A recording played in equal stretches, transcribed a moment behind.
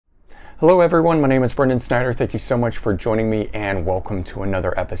Hello everyone, my name is Brendan Snyder. Thank you so much for joining me and welcome to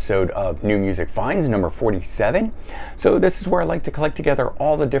another episode of New Music Finds, number 47. So this is where I like to collect together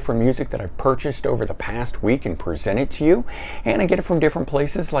all the different music that I've purchased over the past week and present it to you. And I get it from different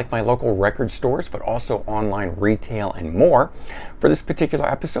places like my local record stores, but also online retail and more. For this particular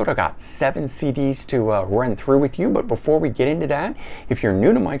episode, I got 7 CDs to run through with you. But before we get into that, if you're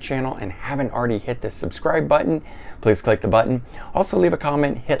new to my channel and haven't already hit the subscribe button, please click the button. Also leave a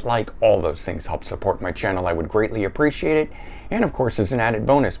comment, hit like, all those things help support my channel. I would greatly appreciate it. And of course, as an added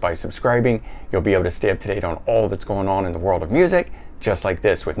bonus, by subscribing, you'll be able to stay up to date on all that's going on in the world of music, just like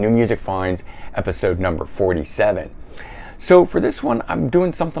this with New Music Finds, episode number 47. So for this one, I'm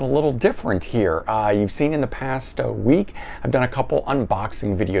doing something a little different here. You've seen in the past week, I've done a couple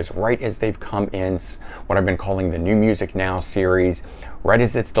unboxing videos right as they've come in, what I've been calling the New Music Now series. Right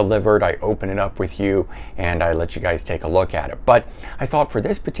as it's delivered, I open it up with you and I let you guys take a look at it. But I thought for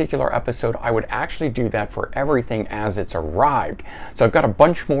this particular episode, I would actually do that for everything as it's arrived. So I've got a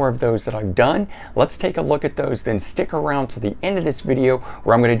bunch more of those that I've done. Let's take a look at those, then stick around to the end of this video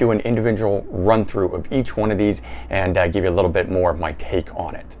where I'm going to do an individual run through of each one of these and give you a little bit more of my take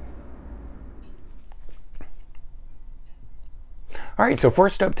on it. All right, so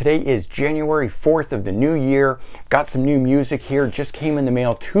first up today is January 4th of the new year. Got some new music here, just came in the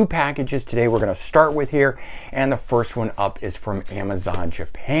mail, 2 packages today we're gonna start with here. And the first one up is from Amazon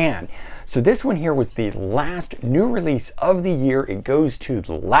Japan. So this one here was the last new release of the year. It goes to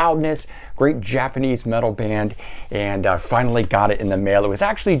Loudness, great Japanese metal band, and finally got it in the mail. It was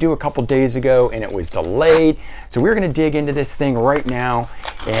actually due a couple days ago and it was delayed. So we're gonna dig into this thing right now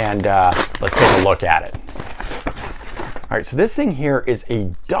and let's take a look at it. All right, so this thing here is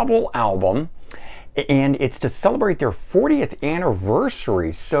a double album and it's to celebrate their 40th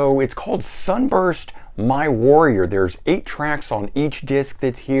anniversary. So it's called Sunburst My Warrior. There's 8 tracks on each disc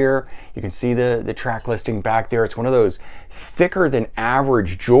that's here. You can see the track listing back there. It's one of those thicker than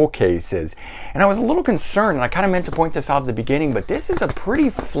average jewel cases. And I was a little concerned, and I kind of meant to point this out at the beginning, but this is a pretty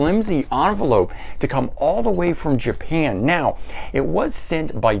flimsy envelope to come all the way from Japan. Now, it was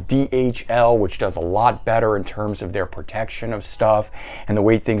sent by DHL, which does a lot better in terms of their protection of stuff and the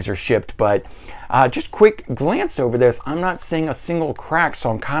way things are shipped, but just quick glance over this, I'm not seeing a single crack, so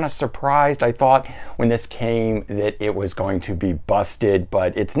I'm kind of surprised. I thought when this came that it was going to be busted,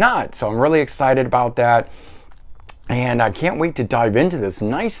 but it's not. So I'm really excited about that. And I can't wait to dive into this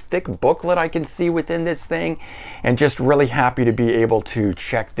nice thick booklet I can see within this thing, and just really happy to be able to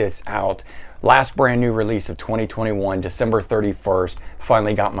check this out. Last brand new release of 2021, December 31st.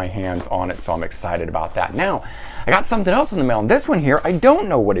 Finally got my hands on it, so I'm excited about that. Now, I got something else in the mail, and this one here, I don't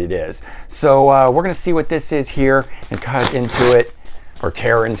know what it is. So we're gonna see what this is here and cut into it, or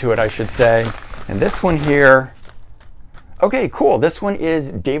tear into it, I should say. And this one here, okay, cool. This one is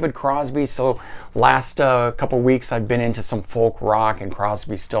David Crosby. So last couple weeks I've been into some folk rock and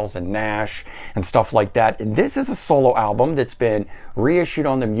Crosby, Stills and Nash and stuff like that. And this is a solo album that's been reissued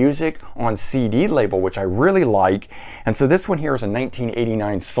on the Music on CD label, which I really like. And so this one here is a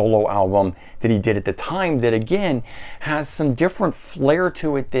 1989 solo album that he did at the time that, again, has some different flair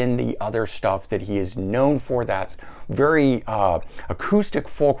to it than the other stuff that he is known for. That very acoustic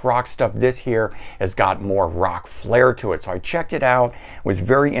folk rock stuff. This here has got more rock flair to it. So I checked it out, was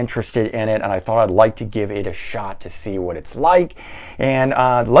very interested in it, and I thought I'd like to give it a shot to see what it's like. And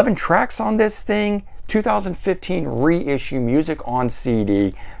 11 tracks on this thing, 2015 reissue, music on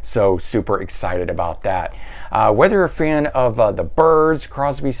CD, so super excited about that. Whether you're a fan of the Byrds,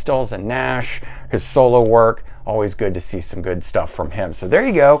 Crosby, Stills and Nash, his solo work, always good to see some good stuff from him. So there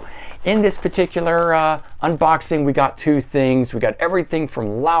you go. In this particular unboxing, we got 2 things. We got everything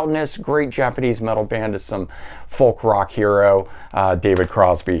from Loudness, great Japanese metal band, to some folk rock hero, David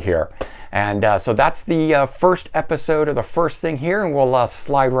Crosby here. And so that's the first episode of the first thing here, and we'll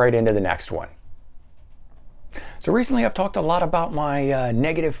slide right into the next one. So recently I've talked a lot about my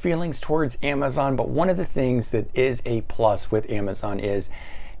negative feelings towards Amazon, but one of the things that is a plus with Amazon is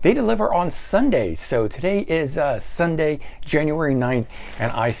they deliver on Sundays. So today is Sunday, January 9th,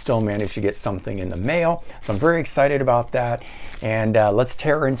 and I still managed to get something in the mail. So I'm very excited about that. And let's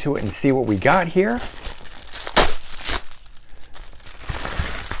tear into it and see what we got here.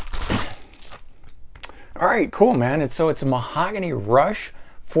 All right, cool, man. So it's a Mahogany Rush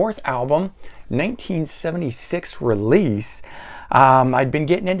 4th album, 1976 release. I'd been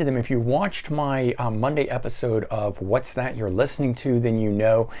getting into them. If you watched my Monday episode of What's That You're Listening To, then you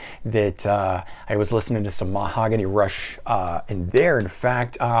know that I was listening to some Mahogany Rush in there. In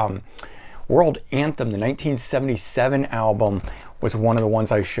fact, World Anthem, the 1977 album, was one of the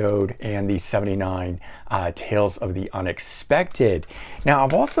ones I showed, and the 79 Tales of the Unexpected. Now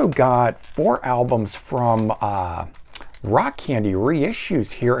I've also got 4 albums from Rock Candy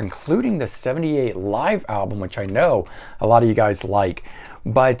reissues here, including the 78 live album, which I know a lot of you guys like.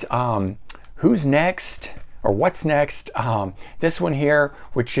 But who's next, or what's next? This one here,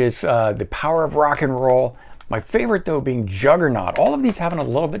 which is The Power of Rock and Roll. My favorite though being Juggernaut. All of these having a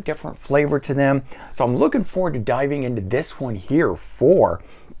little bit different flavor to them. So I'm looking forward to diving into this one here, 4,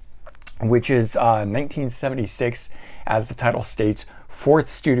 which is 1976, as the title states, 4th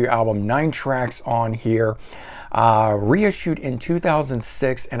studio album, 9 tracks on here. Reissued in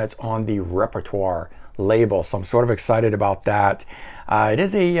 2006, and it's on the Repertoire label. So I'm sort of excited about that. It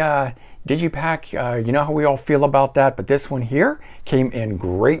is a digipack, you know how we all feel about that, but this one here came in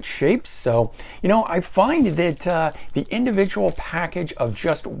great shape. So, you know, I find that the individual package of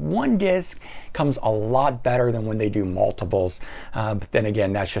just one disc comes a lot better than when they do multiples. But then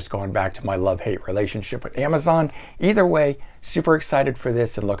again, that's just going back to my love-hate relationship with Amazon. Either way, super excited for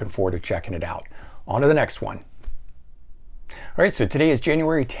this and looking forward to checking it out. On to the next one. All right, so today is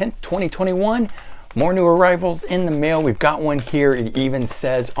January 10th, 2021. More new arrivals in the mail. We've got one here. It even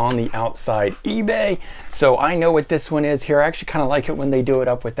says on the outside eBay. So I know what this one is here. I actually kind of like it when they do it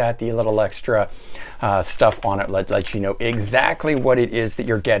up with that, the little extra stuff on it. Let you know exactly what it is that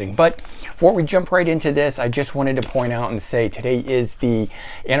you're getting. But before we jump right into this, I just wanted to point out and say today is the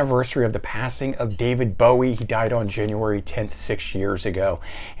anniversary of the passing of David Bowie. He died on January 10th, 6 years ago.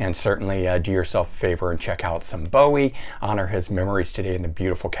 And certainly do yourself a favor and check out some Bowie. Honor his memories today in the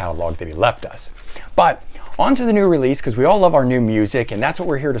beautiful catalog that he left us. But on to the new release, because we all love our new music, and that's what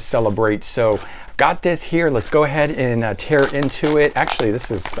we're here to celebrate. So I've got this here. Let's go ahead and tear into it. Actually,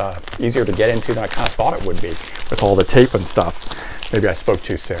 this is easier to get into than I kind of thought it would be with all the tape and stuff. Maybe I spoke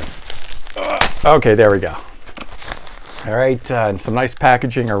too soon. Okay, there we go. All right, and some nice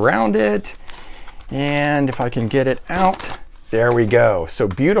packaging around it. And if I can get it out, there we go. So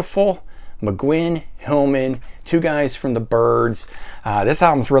beautiful. McGuinn, Hillman, 2 guys from the Byrds. This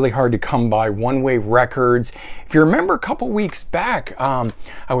album's really hard to come by, One Way Records. If you remember a couple weeks back,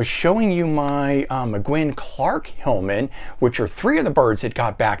 I was showing you my McGuinn Clark Hillman, which are 3 of the Byrds that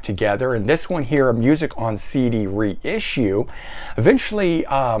got back together, and this one here, a music on CD reissue. Eventually,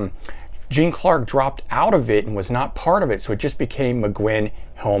 Gene Clark dropped out of it and was not part of it, so it just became McGuinn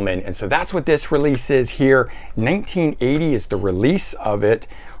Hillman. And so that's what this release is here. 1980 is the release of it.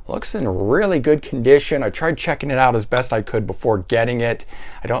 Looks in really good condition. I tried checking it out as best I could before getting it.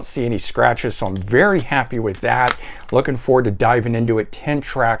 I don't see any scratches, so I'm very happy with that. Looking forward to diving into it. 10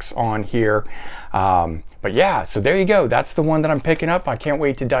 tracks on here. But yeah, so there you go. That's the one that I'm picking up. I can't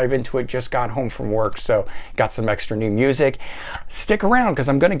wait to dive into it. Just got home from work, so got some extra new music. Stick around, because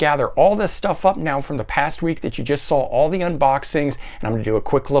I'm going to gather all this stuff up now from the past week that you just saw, all the unboxings, and I'm going to do a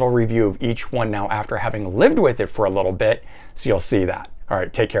quick little review of each one now after having lived with it for a little bit, so you'll see that. All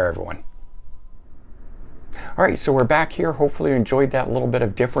right, take care, everyone. All right, so we're back here. Hopefully you enjoyed that little bit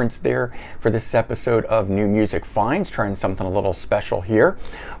of difference there for this episode of New Music Finds, trying something a little special here.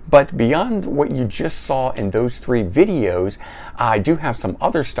 But beyond what you just saw in those 3 videos, I do have some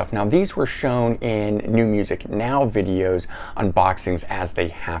other stuff. Now, these were shown in New Music Now videos, unboxings as they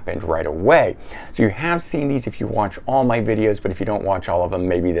happened right away. So you have seen these if you watch all my videos, but if you don't watch all of them,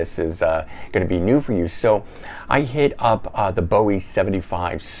 maybe this is going to be new for you. So I hit up the Bowie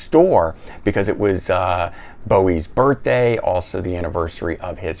 75 store because it was Bowie's birthday, also the anniversary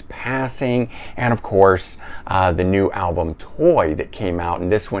of his passing, and of course the new album Toy that came out,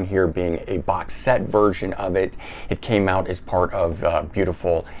 and this one here being a box set version of it. It came out as part of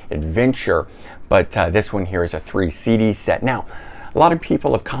Beautiful Adventure, but this one here is a 3 CD set. Now, a lot of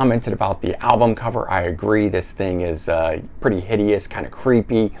people have commented about the album cover. I agree, this thing is pretty hideous, kind of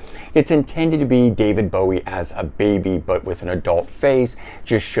creepy. It's intended to be David Bowie as a baby, but with an adult face,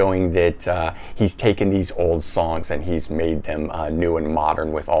 just showing that he's taken these old songs and he's made them new and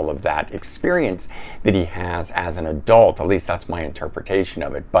modern with all of that experience that he has as an adult. At least that's my interpretation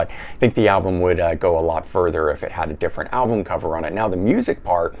of it. But I think the album would go a lot further if it had a different album cover on it. Now, the music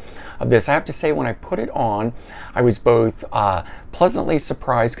part of this, I have to say, when I put it on, I was both pleasantly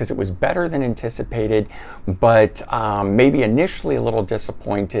surprised because it was better than anticipated, but maybe initially a little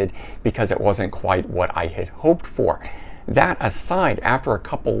disappointed because it wasn't quite what I had hoped for. That aside, after a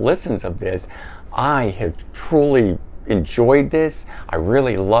couple listens of this, I have truly enjoyed this. I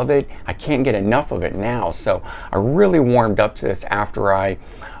really love it. I can't get enough of it now. So I really warmed up to this after I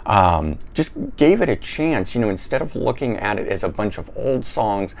just gave it a chance. You know, instead of looking at it as a bunch of old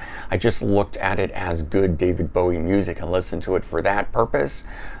songs, I just looked at it as good David Bowie music and listened to it for that purpose.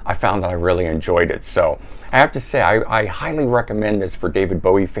 I found that I really enjoyed it. So I have to say, I highly recommend this for David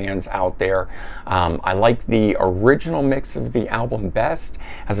Bowie fans out there. I like the original mix of the album best,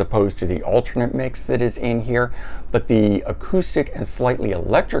 as opposed to the alternate mix that is in here. But the acoustic and slightly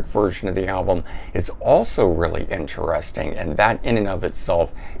electric version of the album is also really interesting, and that in and of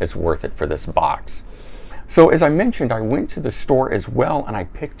itself is worth it for this box. So as I mentioned, I went to the store as well, and I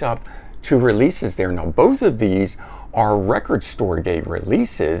picked up 2 releases there. Now both of these are record store day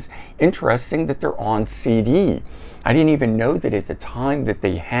releases. Interesting that they're on CD. I didn't even know that at the time that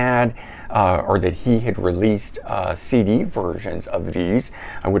they had, or that he had released CD versions of these.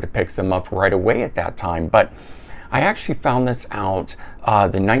 I would have picked them up right away at that time. But I actually found this out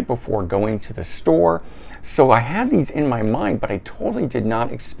the night before going to the store. So I had these in my mind, but I totally did not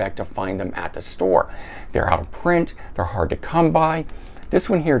expect to find them at the store. They're out of print, they're hard to come by. This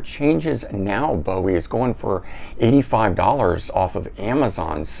one here, Changes Now Bowie, is going for $85 off of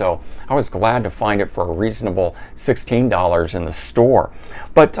Amazon. So I was glad to find it for a reasonable $16 in the store.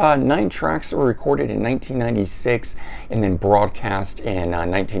 But 9 tracks were recorded in 1996 and then broadcast in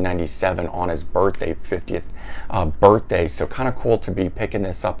 1997 on his birthday, 50th birthday. So kind of cool to be picking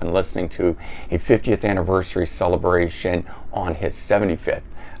this up and listening to a 50th anniversary celebration on his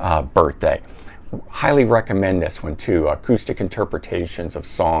 75th birthday. Highly recommend this one too. Acoustic interpretations of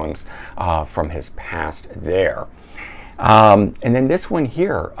songs from his past there. And then this one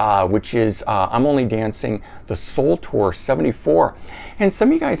here, which is I'm Only Dancing, the Soul Tour 74. And some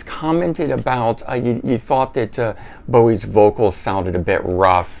of you guys commented about, you thought that Bowie's vocals sounded a bit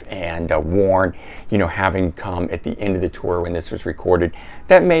rough and worn, you know, having come at the end of the tour when this was recorded.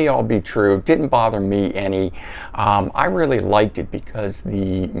 That may all be true. Didn't bother me any. I really liked it because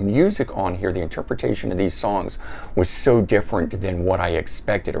the music on here, the interpretation of these songs, was so different than what I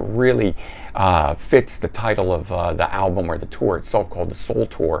expected. It really fits the title of the album or the tour itself, called the Soul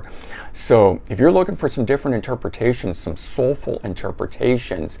Tour. So if you're looking for some different interpretations, some soulful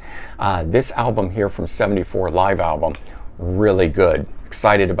interpretations, this album here from 74, live album, really good.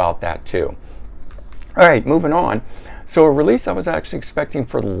 Excited about that too. All right, moving on. So a release I was actually expecting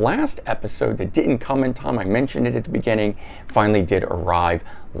for the last episode that didn't come in time. I mentioned it at the beginning, finally did arrive.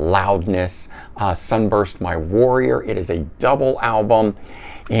 Loudness, Sunburst My Warrior. It is a double album,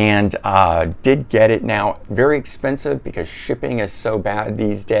 and did get it. Now, very expensive because shipping is so bad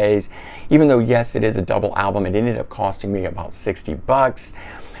these days. Even though, yes, it is a double album, it ended up costing me about 60 bucks.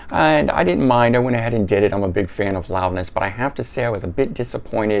 And I didn't mind. I went ahead and did it. I'm a big fan of Loudness, but I have to say I was a bit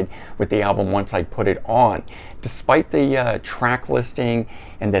disappointed with the album once I put it on. Despite the track listing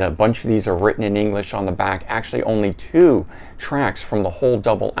and that a bunch of these are written in English on the back, actually only 2 tracks from the whole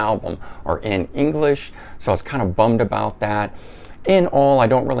double album are in English, so I was kind of bummed about that. In all, I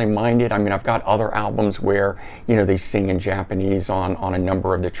don't really mind it. I mean, I've got other albums where, you know, they sing in Japanese on a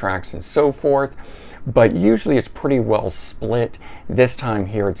number of the tracks and so forth. But usually it's pretty well split. This time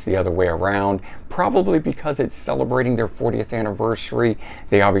here it's the other way around, probably because it's celebrating their 40th anniversary.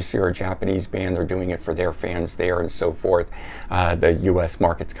 They obviously are a Japanese band. They're doing it for their fans there and so forth. The US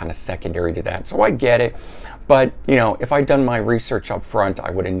market's kind of secondary to that, so I get it. But, you know, if I'd done my research up front, I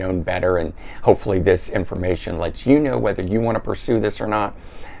would have known better, and hopefully this information lets you know whether you want to pursue this or not.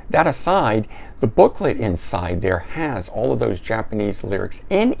 That aside, the booklet inside there has all of those Japanese lyrics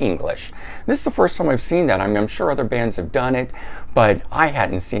in English. This is the first time I've seen that. I mean, I'm sure other bands have done it, but I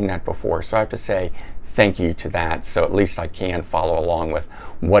hadn't seen that before. So I have to say thank you to that. So at least I can follow along with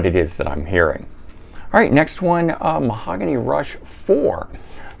what it is that I'm hearing. All right, next one, Mahogany Rush 4.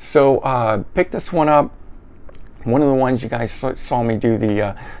 So pick this one up. One of the ones you guys saw me do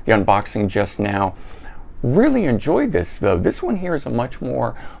the unboxing just now. Really enjoyed this though. This one here is a much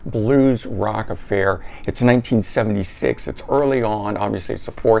more blues rock affair. It's 1976. It's early on. Obviously it's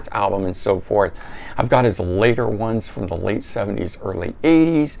the 4th album and so forth. I've got his later ones from the late 70s, early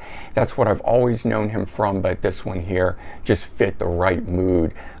 80s. That's what I've always known him from, but this one here just fit the right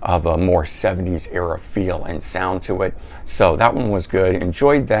mood of a more 70s era feel and sound to it. So that one was good.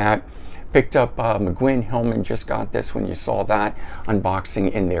 Enjoyed that. Picked up McGuinn Hillman, just got this when you saw that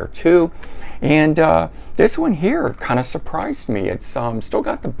unboxing in there too. And this one here kind of surprised me. It's still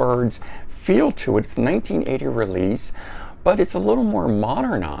got the Byrds feel to it. It's a 1980 release, but it's a little more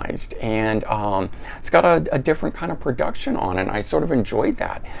modernized, and it's got a different kind of production on it, and I sort of enjoyed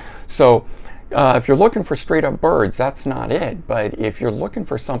that. So if you're looking for straight up Byrds, that's not it. But if you're looking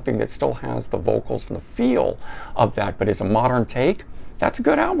for something that still has the vocals and the feel of that, but is a modern take, that's a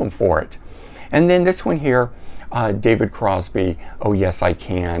good album for it. And then this one here, David Crosby, Oh Yes I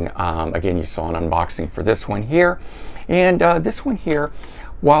Can. Again, you saw an unboxing for this one here. And this one here,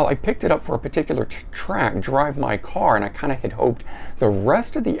 while I picked it up for a particular track, Drive My Car, and I kind of had hoped the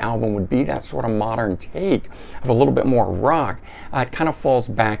rest of the album would be that sort of modern take of a little bit more rock, it kind of falls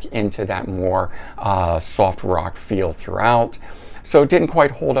back into that more soft rock feel throughout. So it didn't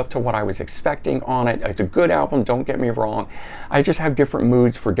quite hold up to what I was expecting on it. It's a good album, don't get me wrong. I just have different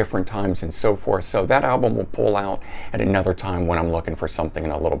moods for different times and so forth. So that album will pull out at another time when I'm looking for something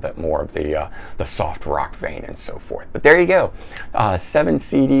in a little bit more of the soft rock vein and so forth. But there you go. 7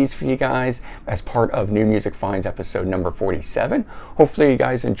 CDs for you guys as part of New Music Finds episode number 47. Hopefully you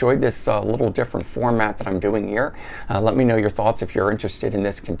guys enjoyed this little different format that I'm doing here. Let me know your thoughts if you're interested in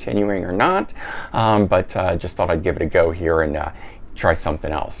this continuing or not. But just thought I'd give it a go here and try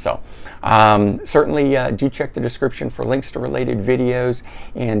something else. So certainly do check the description for links to related videos,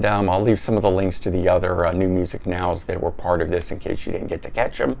 and I'll leave some of the links to the other New Music Nows that were part of this in case you didn't get to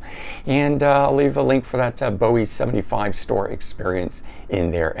catch them, and I'll leave a link for that Bowie 75 store experience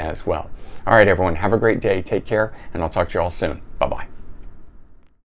in there as well. All right, everyone, have a great day, take care, and I'll talk to you all soon. Bye-bye.